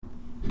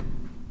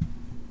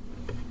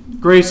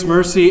Grace,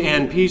 mercy,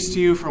 and peace to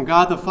you from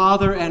God the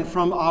Father and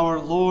from our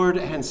Lord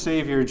and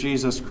Savior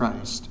Jesus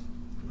Christ.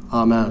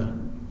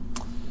 Amen.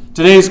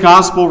 Today's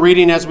gospel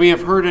reading, as we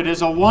have heard it,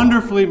 is a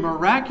wonderfully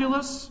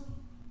miraculous,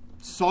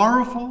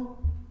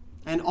 sorrowful,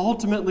 and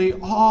ultimately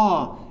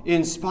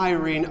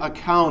awe-inspiring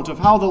account of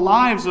how the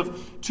lives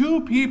of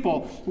two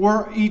people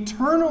were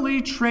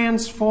eternally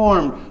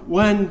transformed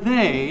when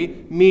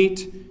they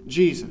meet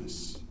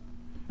Jesus.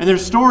 And their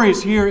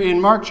stories here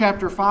in Mark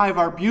chapter 5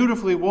 are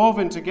beautifully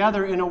woven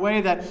together in a way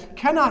that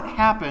cannot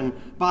happen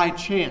by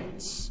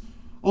chance.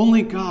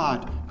 Only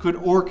God could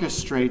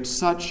orchestrate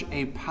such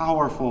a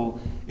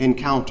powerful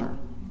encounter.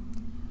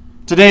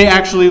 Today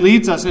actually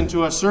leads us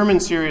into a sermon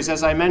series,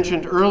 as I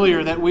mentioned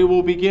earlier, that we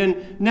will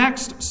begin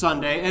next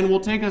Sunday and will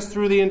take us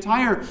through the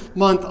entire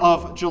month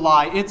of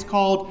July. It's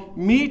called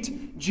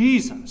Meet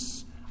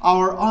Jesus,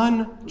 Our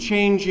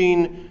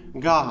Unchanging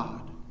God.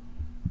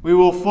 We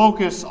will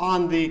focus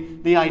on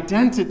the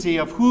identity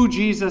of who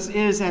Jesus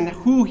is and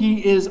who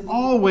he is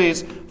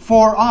always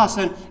for us.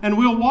 And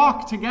we'll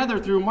walk together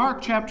through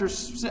Mark chapter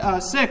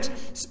 6,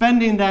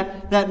 spending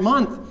that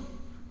month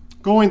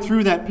going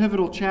through that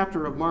pivotal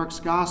chapter of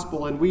Mark's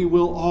gospel. And we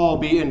will all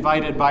be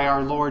invited by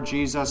our Lord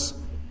Jesus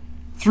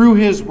through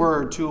his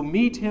word to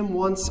meet him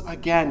once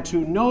again, to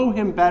know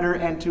him better,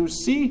 and to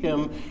see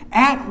him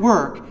at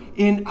work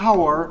in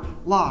our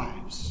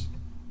lives.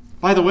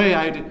 By the way,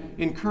 I'd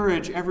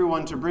encourage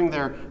everyone to bring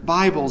their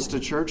Bibles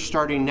to church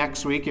starting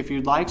next week if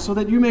you'd like, so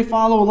that you may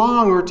follow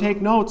along or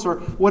take notes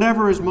or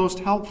whatever is most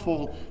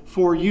helpful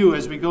for you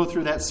as we go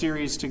through that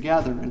series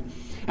together.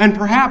 And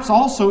perhaps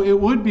also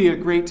it would be a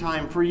great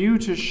time for you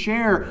to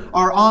share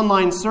our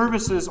online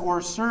services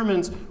or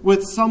sermons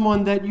with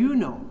someone that you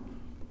know,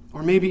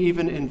 or maybe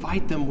even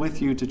invite them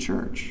with you to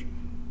church.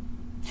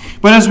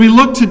 But as we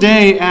look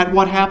today at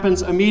what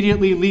happens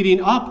immediately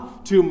leading up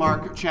to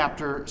Mark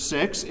chapter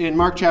 6, in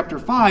Mark chapter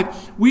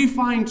 5, we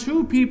find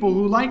two people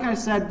who, like I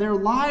said, their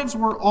lives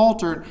were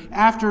altered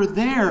after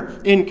their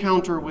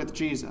encounter with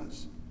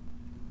Jesus.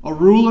 A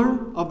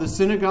ruler of the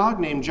synagogue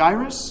named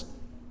Jairus,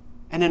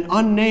 and an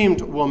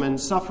unnamed woman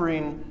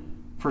suffering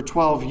for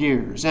 12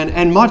 years.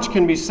 And much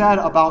can be said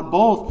about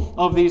both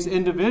of these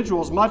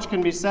individuals. Much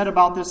can be said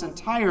about this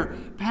entire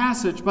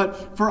passage.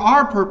 But for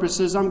our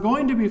purposes, I'm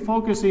going to be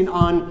focusing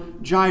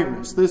on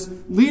Jairus, this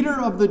leader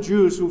of the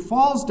Jews who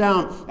falls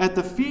down at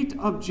the feet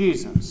of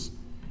Jesus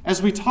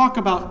as we talk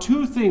about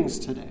two things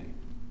today: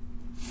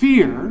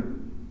 fear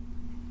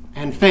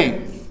and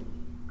faith.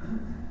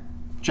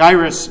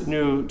 Jairus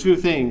knew two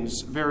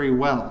things very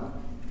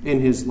well in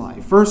his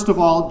life. First of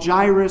all,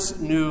 Jairus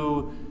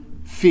knew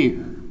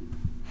fear.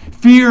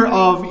 Fear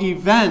of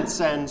events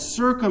and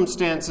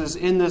circumstances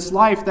in this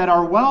life that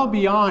are well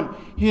beyond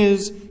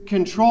his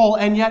control,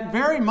 and yet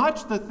very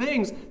much the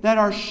things that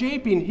are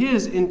shaping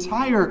his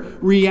entire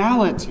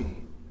reality.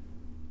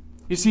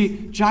 You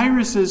see,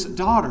 Jairus'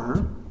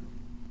 daughter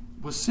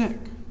was sick.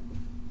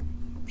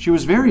 She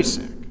was very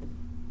sick.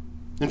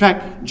 In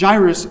fact,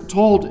 Jairus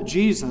told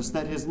Jesus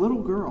that his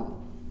little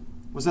girl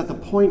was at the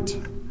point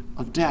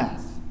of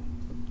death.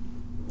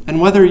 And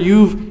whether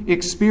you've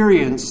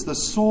experienced the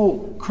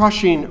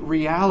soul-crushing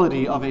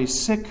reality of a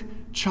sick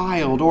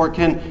child or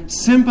can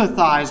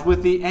sympathize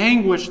with the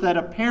anguish that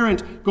a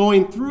parent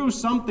going through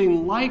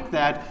something like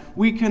that,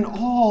 we can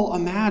all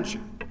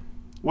imagine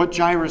what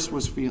Jairus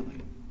was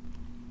feeling.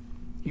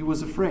 He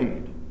was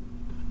afraid.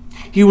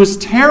 He was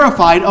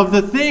terrified of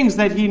the things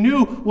that he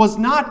knew was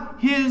not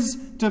his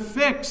to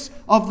fix,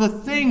 of the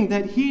thing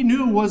that he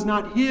knew was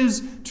not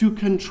his to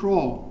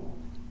control.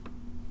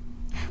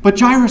 But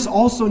Jairus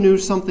also knew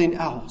something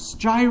else.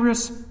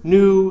 Jairus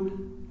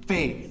knew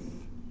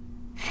faith.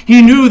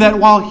 He knew that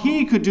while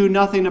he could do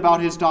nothing about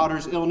his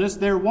daughter's illness,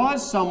 there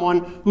was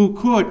someone who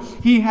could.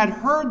 He had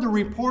heard the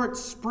reports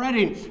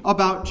spreading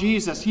about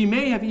Jesus. He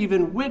may have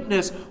even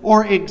witnessed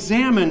or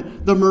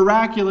examined the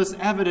miraculous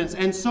evidence.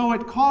 And so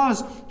it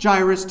caused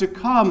Jairus to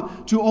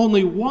come to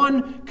only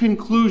one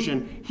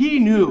conclusion. He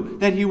knew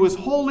that he was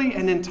wholly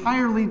and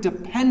entirely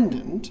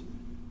dependent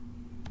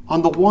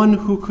on the one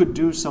who could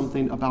do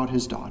something about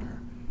his daughter.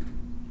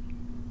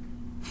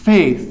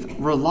 Faith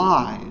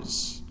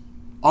relies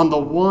on the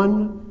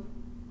one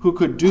who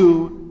could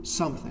do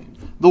something,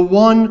 the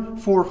one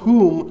for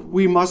whom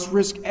we must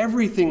risk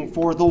everything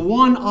for, the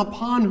one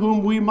upon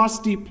whom we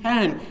must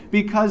depend,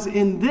 because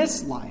in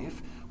this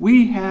life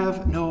we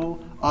have no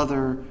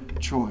other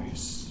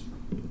choice.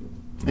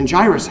 And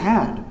Jairus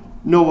had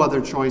no other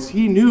choice.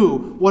 He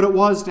knew what it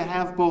was to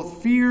have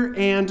both fear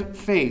and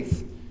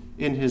faith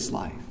in his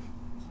life.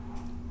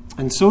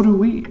 And so do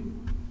we.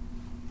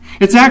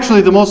 It's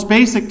actually the most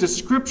basic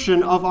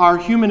description of our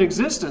human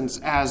existence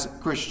as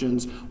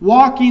Christians,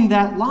 walking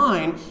that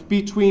line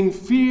between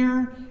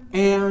fear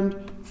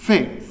and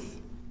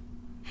faith.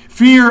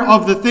 Fear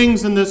of the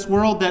things in this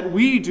world that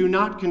we do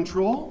not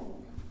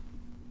control,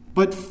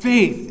 but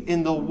faith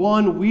in the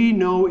one we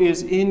know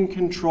is in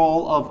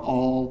control of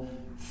all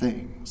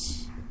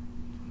things.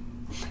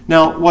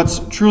 Now, what's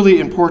truly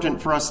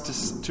important for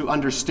us to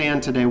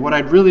understand today, what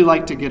I'd really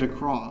like to get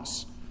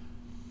across,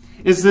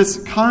 is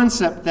this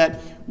concept that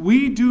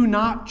we do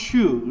not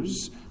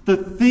choose the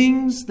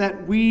things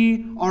that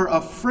we are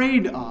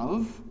afraid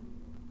of,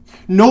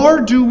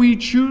 nor do we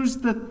choose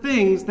the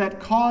things that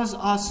cause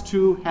us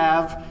to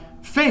have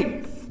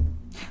faith.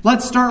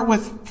 Let's start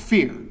with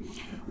fear.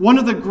 One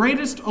of the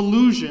greatest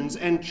illusions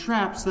and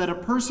traps that a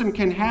person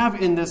can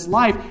have in this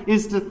life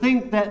is to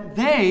think that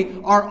they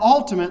are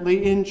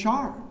ultimately in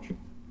charge.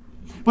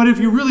 But if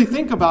you really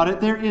think about it,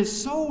 there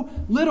is so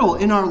little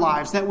in our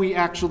lives that we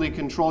actually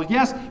control.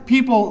 Yes,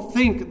 people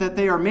think that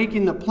they are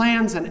making the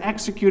plans and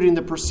executing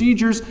the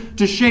procedures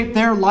to shape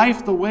their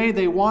life the way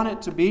they want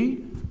it to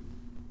be.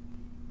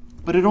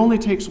 But it only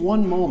takes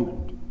one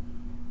moment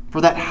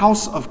for that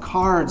house of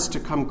cards to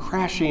come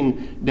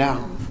crashing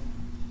down.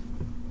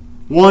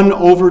 One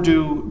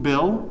overdue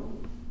bill,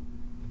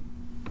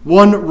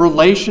 one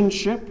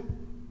relationship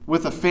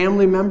with a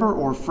family member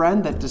or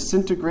friend that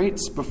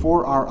disintegrates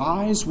before our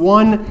eyes,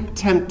 one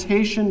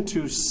temptation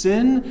to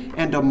sin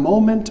and a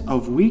moment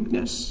of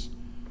weakness,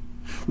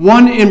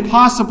 one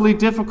impossibly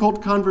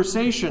difficult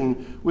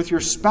conversation with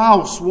your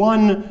spouse,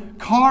 one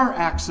car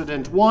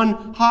accident,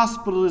 one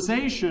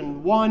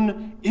hospitalization,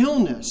 one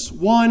illness,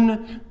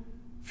 one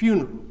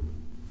funeral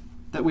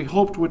that we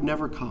hoped would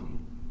never come.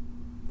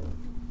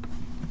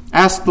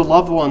 Ask the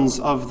loved ones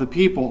of the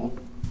people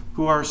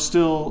who are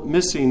still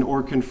missing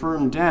or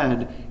confirmed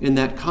dead in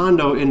that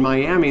condo in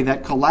Miami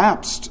that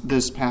collapsed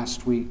this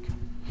past week,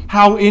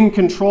 how in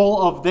control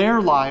of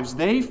their lives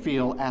they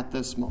feel at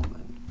this moment.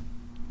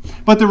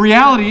 But the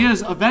reality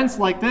is, events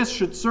like this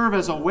should serve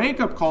as a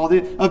wake-up call.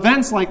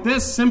 Events like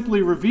this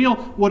simply reveal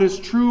what is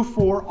true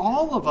for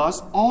all of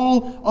us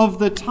all of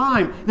the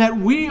time, that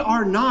we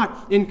are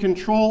not in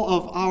control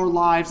of our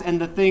lives and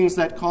the things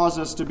that cause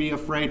us to be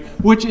afraid,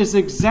 which is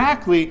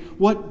exactly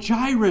what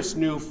Jairus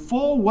knew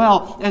full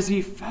well as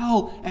he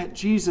fell at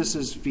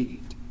Jesus'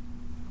 feet.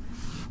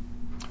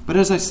 But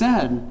as I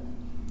said,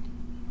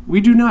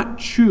 we do not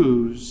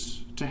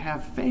choose to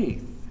have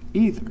faith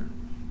either.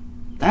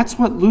 That's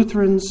what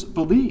Lutherans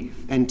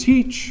believe and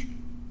teach.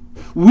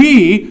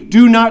 We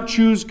do not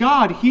choose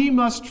God. He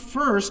must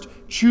first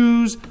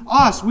choose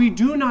us. We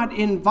do not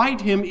invite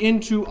him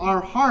into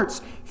our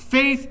hearts.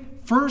 Faith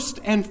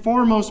first and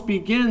foremost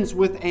begins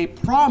with a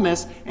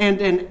promise and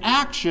an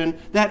action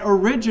that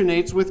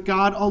originates with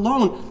God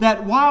alone.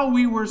 That while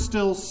we were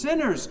still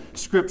sinners,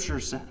 Scripture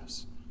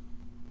says,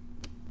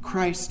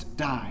 Christ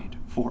died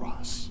for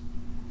us.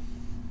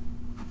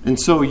 And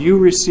so you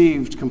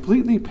received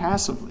completely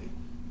passively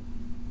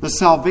the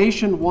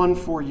salvation won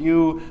for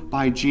you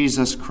by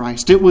Jesus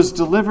Christ. It was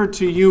delivered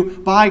to you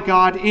by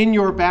God in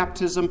your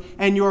baptism,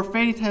 and your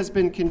faith has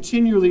been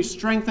continually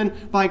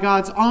strengthened by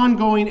God's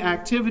ongoing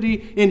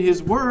activity in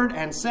his word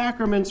and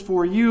sacraments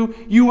for you.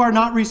 You are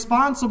not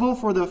responsible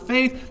for the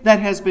faith that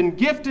has been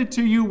gifted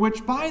to you,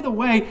 which, by the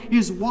way,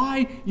 is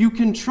why you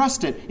can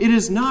trust it. It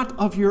is not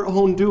of your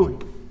own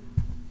doing.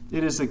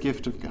 It is a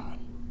gift of God.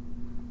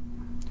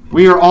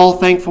 We are all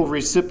thankful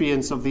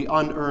recipients of the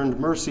unearned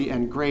mercy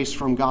and grace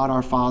from God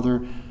our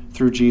Father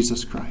through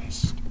Jesus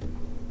Christ.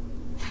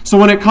 So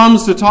when it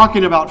comes to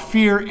talking about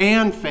fear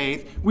and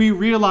faith, we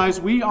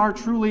realize we are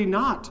truly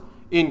not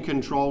in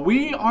control.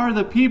 We are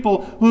the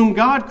people whom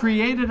God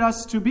created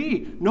us to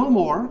be, no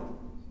more,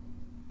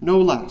 no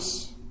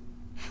less.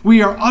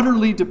 We are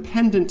utterly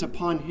dependent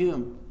upon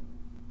him.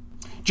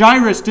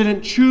 Jairus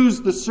didn't choose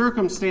the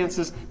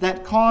circumstances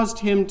that caused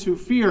him to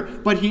fear,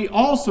 but he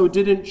also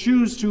didn't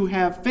choose to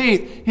have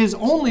faith. His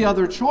only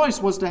other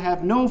choice was to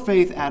have no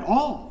faith at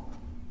all.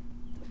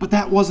 But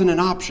that wasn't an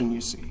option,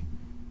 you see.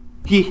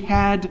 He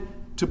had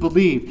to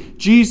believe.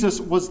 Jesus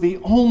was the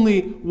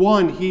only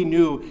one he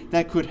knew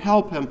that could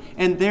help him,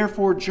 and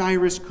therefore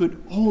Jairus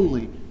could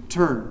only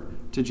turn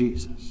to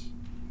Jesus.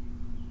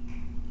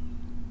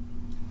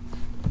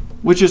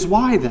 Which is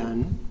why,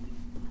 then,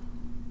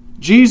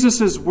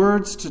 Jesus'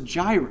 words to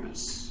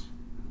Jairus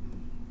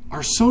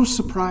are so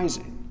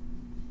surprising.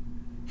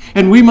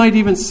 And we might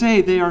even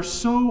say they are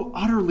so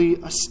utterly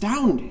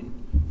astounding.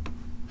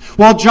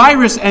 While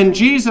Jairus and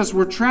Jesus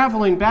were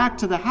traveling back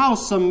to the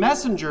house, some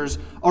messengers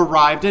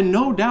arrived, and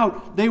no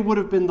doubt they would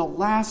have been the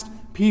last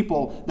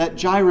people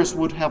that Jairus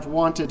would have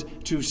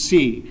wanted to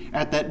see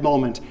at that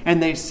moment.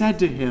 And they said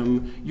to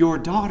him, "Your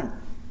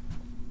daughter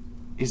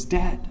is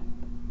dead.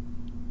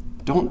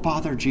 Don't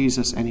bother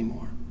Jesus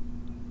anymore."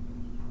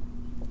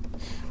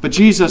 But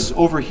Jesus,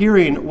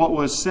 overhearing what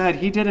was said,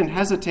 he didn't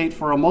hesitate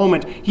for a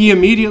moment. He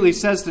immediately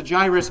says to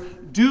Jairus,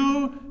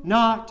 "Do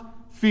not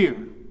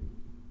fear,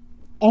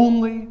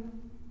 only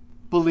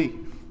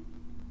believe."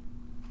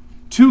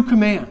 Two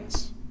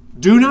commands.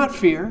 Do not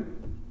fear,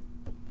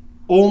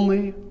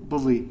 only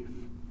believe.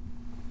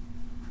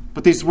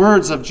 But these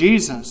words of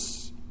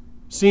Jesus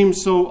seem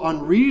so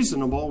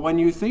unreasonable when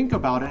you think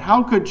about it.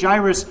 How could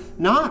Jairus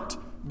not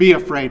be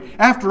afraid?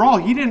 After all,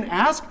 he didn't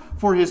ask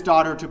for his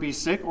daughter to be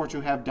sick or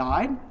to have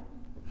died.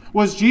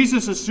 Was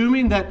Jesus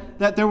assuming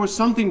that there was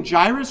something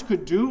Jairus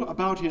could do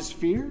about his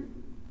fear?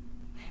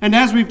 And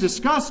as we've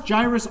discussed,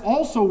 Jairus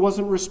also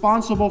wasn't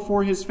responsible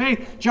for his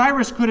faith.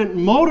 Jairus couldn't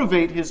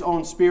motivate his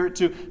own spirit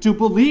to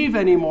believe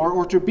anymore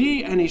or to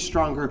be any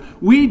stronger.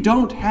 We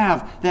don't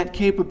have that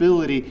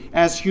capability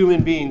as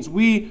human beings.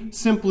 We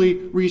simply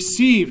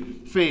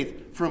receive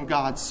faith from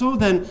God. So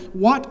then,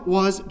 what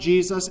was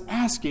Jesus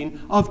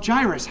asking of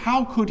Jairus?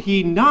 How could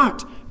he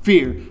not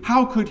fear?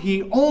 How could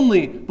he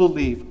only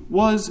believe?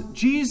 Was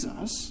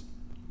Jesus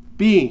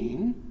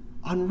being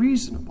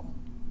unreasonable?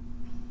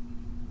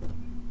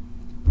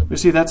 You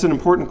see, that's an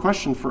important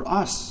question for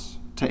us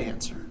to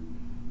answer.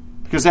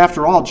 Because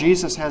after all,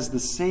 Jesus has the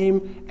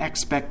same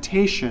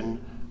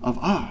expectation of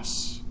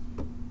us.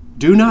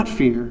 Do not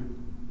fear,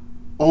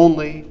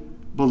 only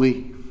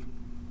believe.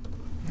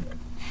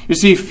 You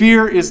see,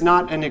 fear is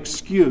not an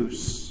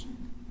excuse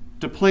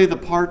to play the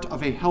part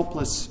of a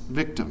helpless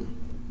victim.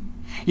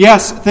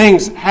 Yes,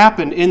 things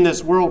happen in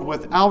this world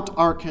without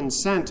our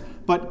consent,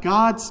 but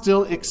God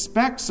still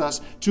expects us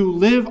to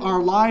live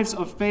our lives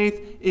of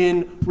faith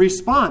in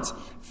response.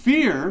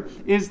 Fear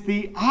is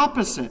the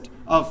opposite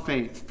of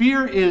faith.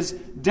 Fear is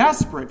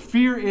desperate.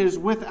 Fear is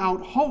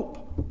without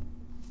hope.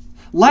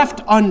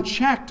 Left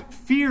unchecked,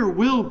 fear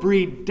will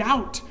breed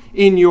doubt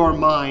in your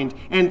mind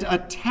and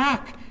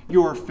attack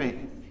your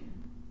faith.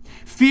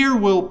 Fear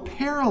will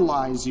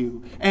paralyze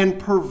you and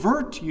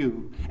pervert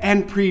you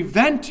and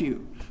prevent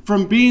you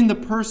from being the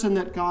person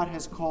that God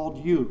has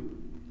called you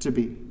to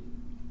be.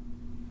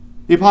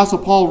 The Apostle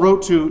Paul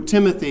wrote to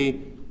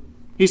Timothy,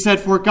 he said,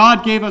 "For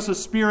God gave us a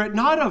spirit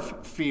not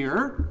of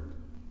fear,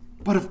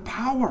 but of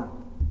power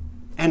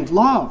and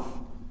love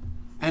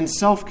and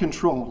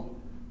self-control."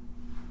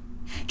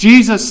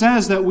 Jesus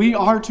says that we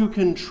are to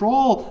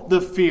control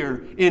the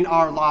fear in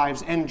our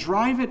lives and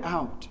drive it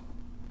out.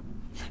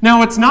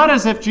 Now, it's not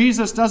as if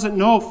Jesus doesn't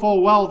know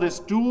full well this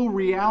dual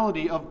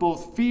reality of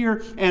both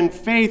fear and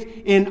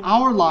faith in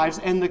our lives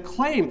and the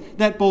claim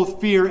that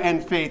both fear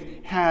and faith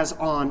has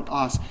on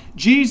us.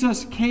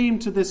 Jesus came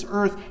to this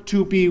earth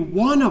to be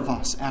one of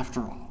us,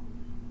 after all.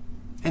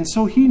 And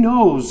so he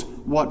knows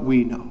what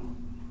we know.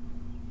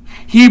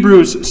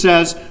 Hebrews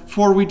says,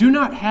 "For we do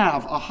not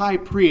have a high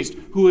priest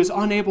who is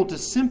unable to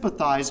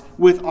sympathize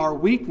with our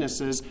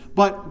weaknesses,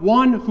 but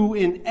one who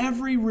in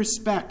every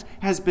respect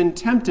has been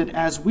tempted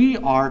as we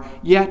are,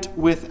 yet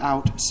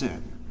without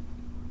sin."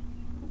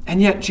 And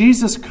yet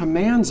Jesus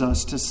commands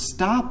us to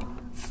stop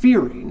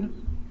fearing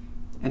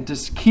and to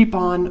keep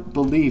on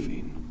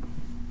believing.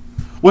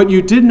 What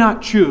you did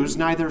not choose,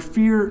 neither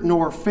fear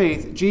nor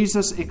faith,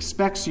 Jesus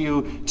expects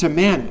you to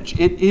manage.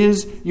 It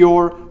is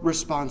your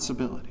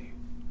responsibility.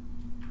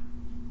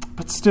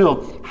 But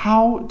still,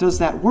 how does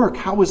that work?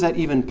 How is that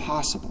even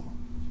possible?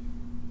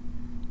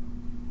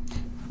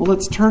 Well,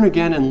 let's turn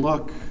again and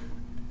look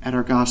at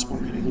our gospel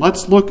reading.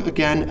 Let's look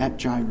again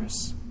at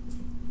Jairus.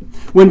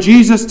 When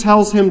Jesus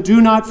tells him, "Do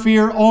not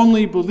fear,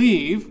 only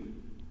believe,"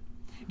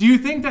 do you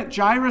think that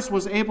Jairus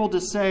was able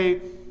to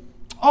say,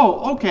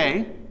 "Oh,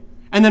 okay,"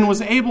 and then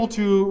was able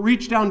to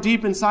reach down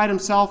deep inside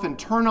himself and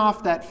turn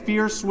off that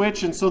fear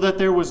switch and so that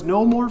there was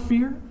no more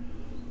fear?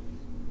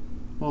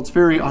 Well, it's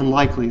very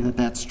unlikely that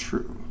that's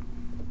true.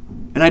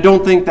 And I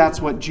don't think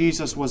that's what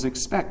Jesus was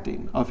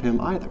expecting of him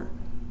either.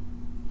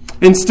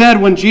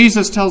 Instead, when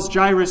Jesus tells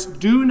Jairus,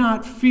 "Do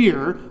not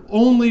fear,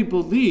 only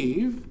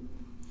believe,"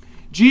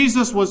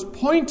 Jesus was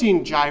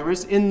pointing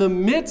Jairus in the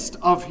midst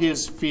of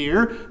his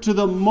fear to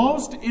the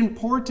most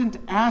important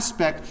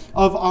aspect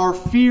of our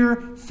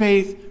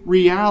fear-faith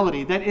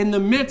reality. That in the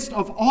midst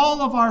of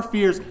all of our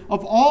fears,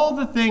 of all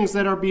the things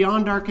that are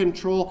beyond our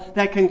control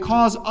that can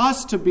cause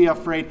us to be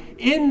afraid,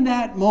 in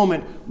that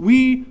moment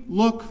we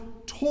look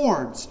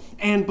towards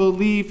and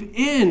believe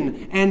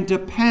in and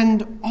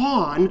depend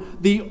on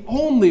the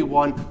only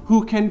one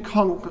who can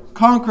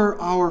conquer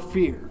our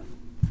fear.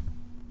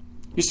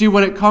 You see,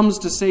 when it comes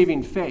to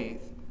saving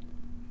faith,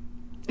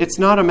 it's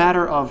not a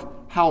matter of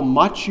how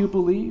much you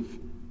believe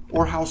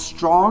or how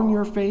strong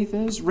your faith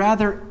is.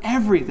 Rather,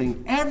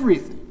 everything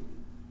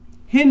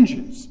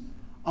hinges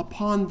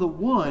upon the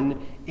one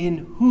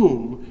in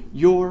whom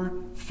your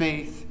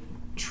faith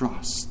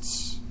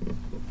trusts.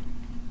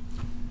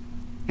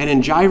 And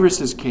in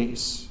Jairus'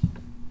 case,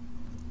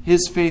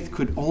 his faith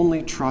could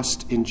only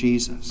trust in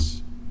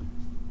Jesus.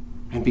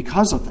 And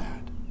because of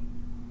that,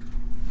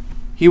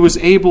 he was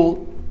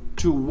able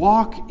to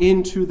walk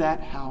into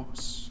that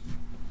house,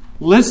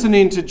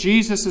 listening to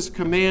Jesus'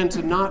 command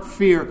to not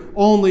fear,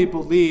 only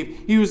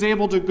believe. He was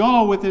able to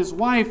go with his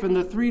wife and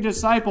the 3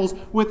 disciples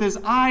with his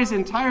eyes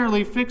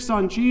entirely fixed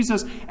on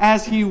Jesus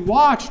as he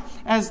watched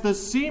as the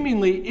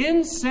seemingly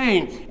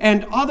insane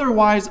and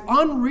otherwise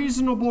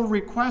unreasonable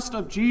request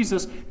of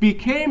Jesus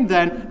became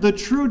then the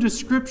true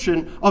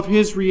description of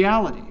his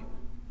reality.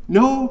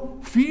 No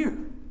fear,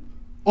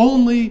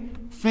 only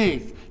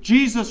faith.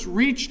 Jesus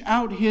reached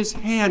out his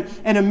hand,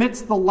 and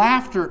amidst the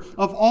laughter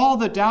of all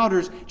the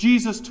doubters,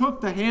 Jesus took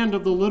the hand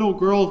of the little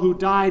girl who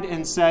died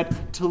and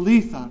said,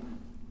 "Talitha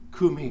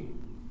cumi,"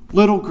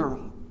 little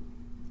girl,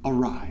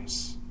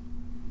 arise.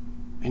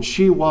 And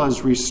she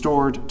was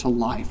restored to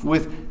life.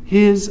 With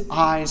his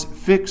eyes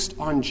fixed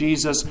on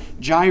Jesus,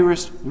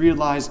 Jairus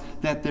realized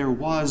that there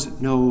was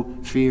no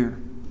fear,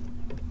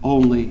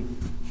 only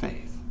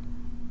faith.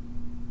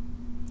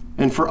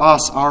 And for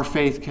us, our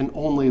faith can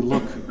only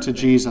look to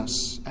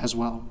Jesus as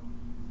well.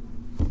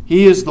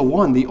 He is the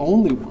one, the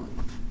only one,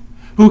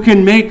 who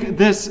can make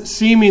this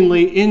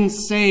seemingly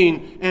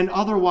insane and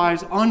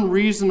otherwise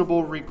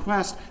unreasonable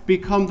request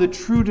become the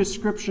true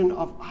description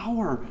of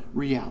our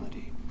reality.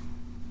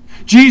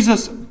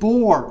 Jesus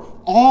bore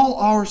all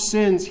our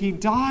sins. He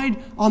died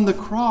on the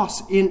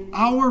cross in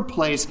our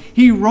place.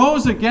 He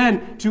rose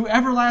again to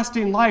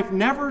everlasting life,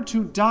 never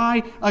to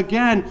die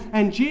again.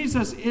 And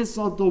Jesus is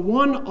the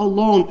one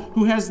alone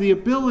who has the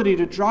ability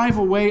to drive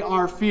away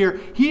our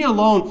fear. He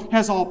alone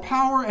has all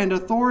power and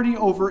authority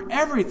over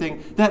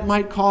everything that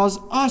might cause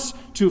us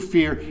to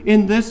fear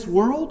in this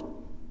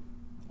world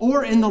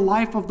or in the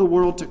life of the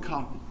world to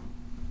come.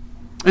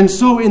 And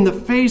so in the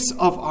face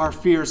of our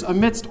fears,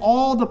 amidst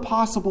all the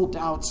possible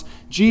doubts,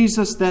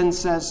 Jesus then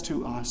says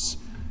to us,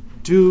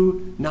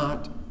 do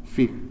not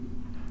fear,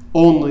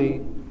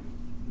 only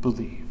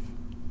believe.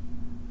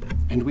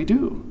 And we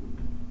do,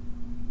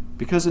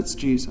 because it's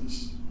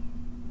Jesus.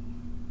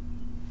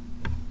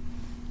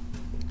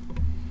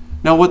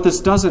 Now, what this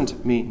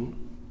doesn't mean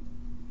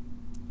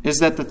is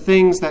that the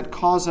things that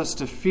cause us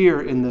to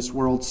fear in this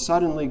world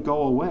suddenly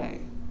go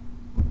away.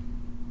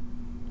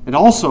 It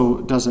also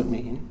doesn't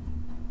mean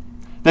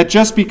that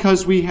just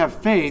because we have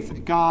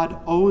faith, God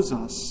owes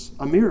us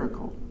a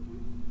miracle.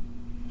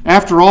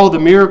 After all, the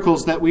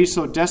miracles that we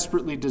so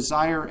desperately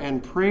desire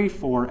and pray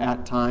for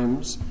at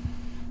times,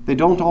 they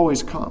don't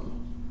always come.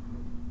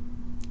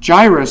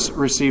 Jairus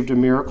received a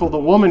miracle. The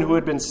woman who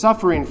had been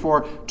suffering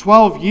for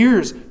 12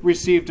 years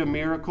received a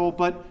miracle,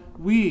 but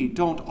we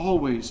don't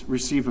always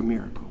receive a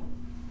miracle.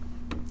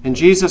 And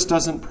Jesus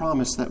doesn't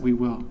promise that we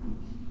will.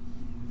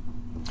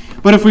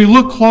 But if we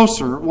look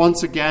closer,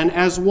 once again,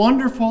 as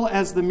wonderful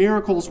as the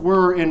miracles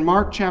were in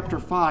Mark chapter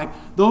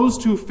 5, those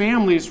two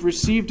families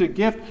received a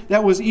gift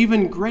that was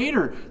even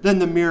greater than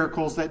the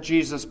miracles that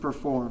Jesus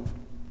performed.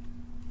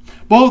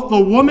 Both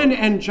the woman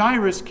and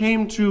Jairus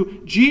came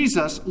to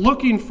Jesus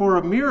looking for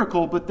a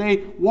miracle, but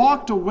they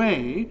walked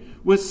away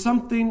with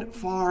something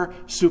far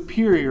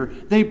superior.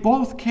 They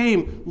both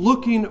came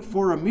looking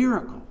for a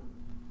miracle,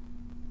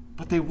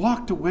 but they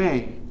walked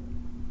away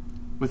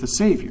with a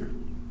Savior.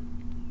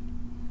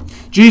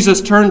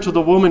 Jesus turned to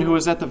the woman who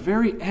was at the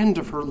very end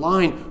of her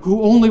line,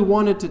 who only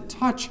wanted to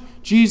touch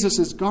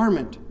Jesus'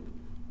 garment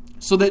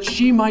so that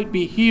she might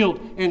be healed,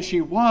 and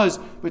she was.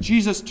 But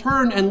Jesus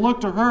turned and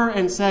looked to her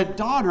and said,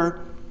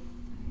 "Daughter,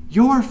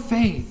 your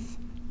faith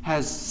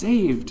has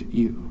saved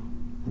you."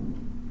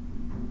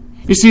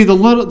 You see, the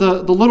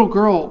little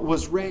girl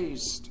was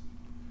raised,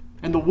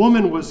 and the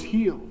woman was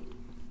healed.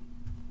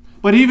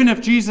 But even if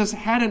Jesus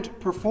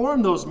hadn't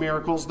performed those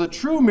miracles, the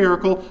true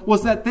miracle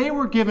was that they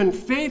were given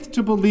faith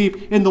to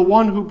believe in the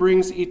one who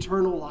brings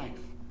eternal life.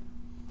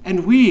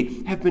 And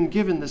we have been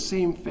given the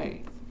same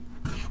faith.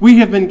 We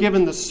have been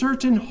given the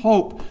certain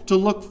hope to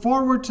look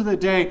forward to the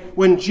day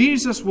when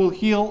Jesus will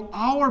heal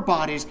our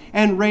bodies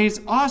and raise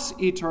us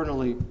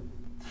eternally.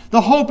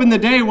 The hope in the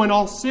day when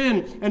all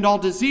sin and all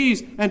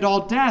disease and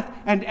all death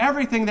and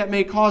everything that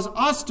may cause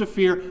us to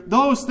fear,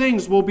 those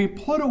things will be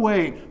put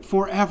away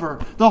forever.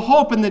 The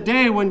hope in the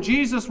day when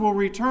Jesus will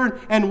return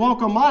and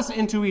welcome us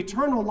into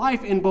eternal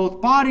life in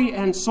both body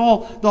and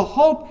soul. The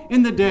hope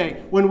in the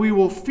day when we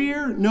will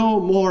fear no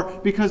more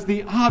because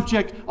the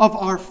object of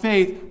our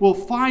faith will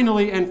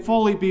finally and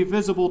fully be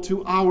visible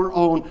to our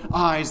own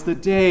eyes. The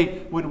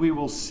day when we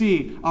will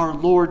see our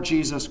Lord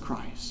Jesus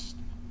Christ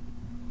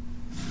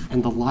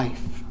and the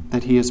life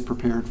that he has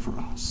prepared for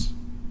us.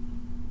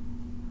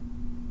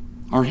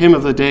 Our hymn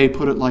of the day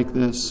put it like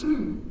this: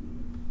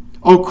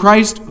 O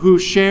Christ, who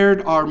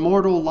shared our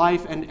mortal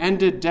life and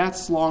ended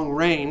death's long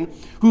reign,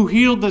 who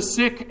healed the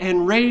sick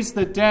and raised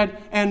the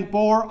dead and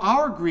bore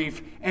our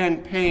grief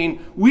and pain,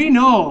 we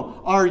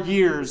know our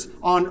years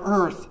on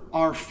earth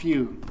are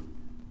few,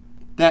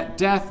 that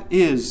death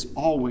is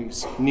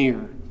always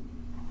near.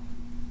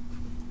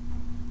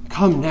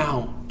 Come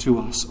now to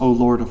us, O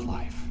Lord of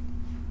life.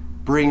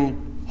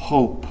 Bring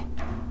hope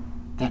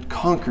that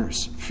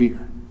conquers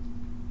fear.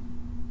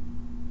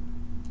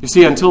 You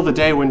see, until the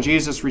day when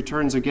Jesus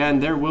returns again,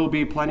 there will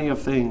be plenty of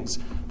things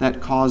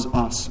that cause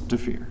us to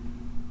fear.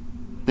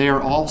 They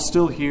are all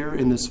still here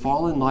in this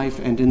fallen life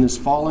and in this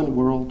fallen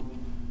world.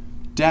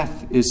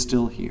 Death is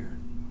still here.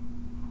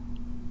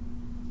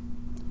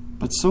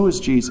 But so is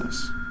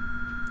Jesus.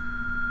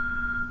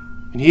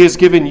 And he has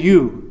given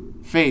you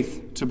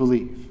faith to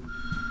believe,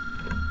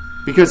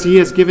 because he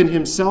has given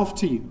himself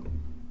to you.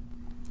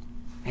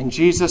 And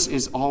Jesus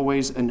is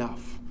always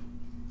enough,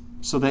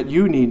 so that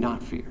you need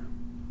not fear.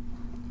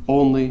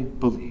 Only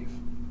believe.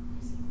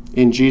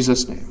 In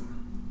Jesus' name,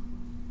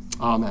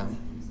 amen.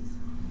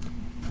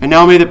 And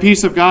now may the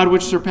peace of God,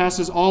 which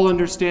surpasses all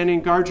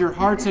understanding, guard your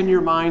hearts and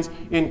your minds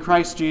in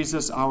Christ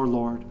Jesus our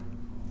Lord.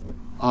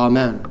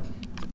 Amen.